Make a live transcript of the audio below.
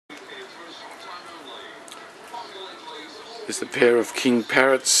There's a pair of King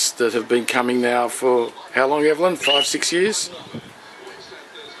Parrots that have been coming now for how long, Evelyn? 5, 6 years?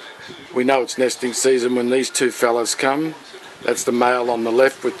 We know it's nesting season when these two fellas come. That's the male on the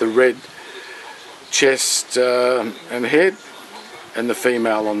left with the red chest and head, and the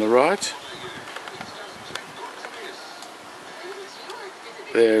female on the right.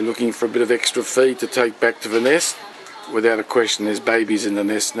 They're looking for a bit of extra feed to take back to the nest. Without a question, there's babies in the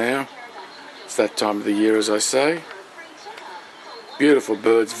nest now. It's that time of the year, as I say. Beautiful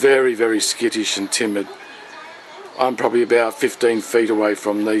birds, very, very skittish and timid. I'm probably about 15 feet away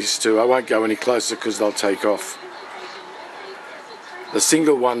from these two. I won't go any closer because they'll take off. The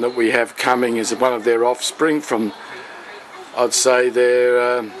single one that we have coming is one of their offspring from, I'd say their,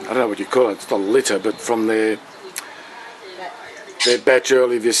 I don't know what you call it, it's not a litter, but from their batch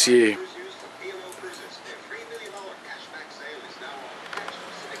early this year.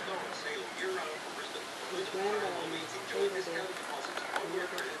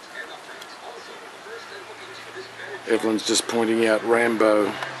 Evelyn's just pointing out Rambo.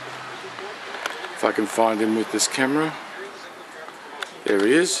 If I can find him with this camera. There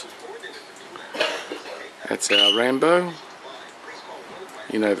he is. That's our Rambo.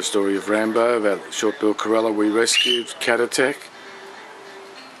 You know the story of Rambo, about the short-billed corella we rescued, cat attack.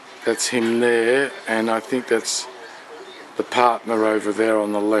 That's him there, and I think that's the partner over there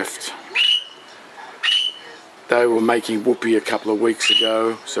on the left. They were making whoopee a couple of weeks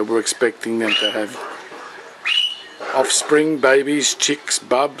ago, so we're expecting them to have offspring, babies, chicks,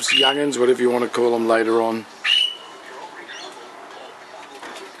 bubs, young'uns, whatever you want to call them later on.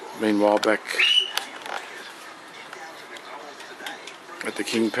 Meanwhile, back at the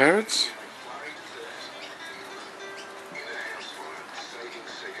King Parrots.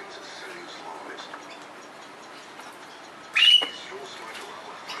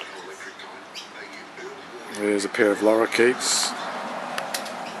 There's a pair of lorikeets.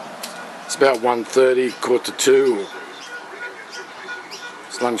 It's about 1:30, 1:45.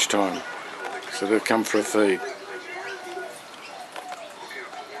 It's lunchtime, so they'll come for a feed.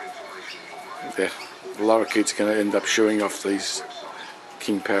 The lorikeet's going to end up shooing off these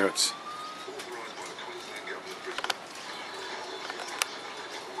King Parrots.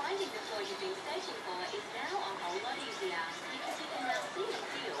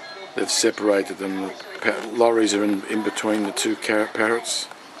 They've separated them. The lorries are in between the two parrots.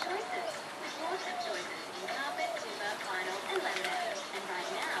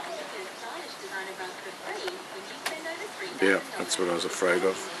 Yeah, that's what I was afraid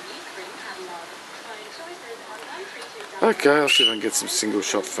of. Okay, I'll see if I can get some single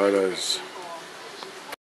shot photos.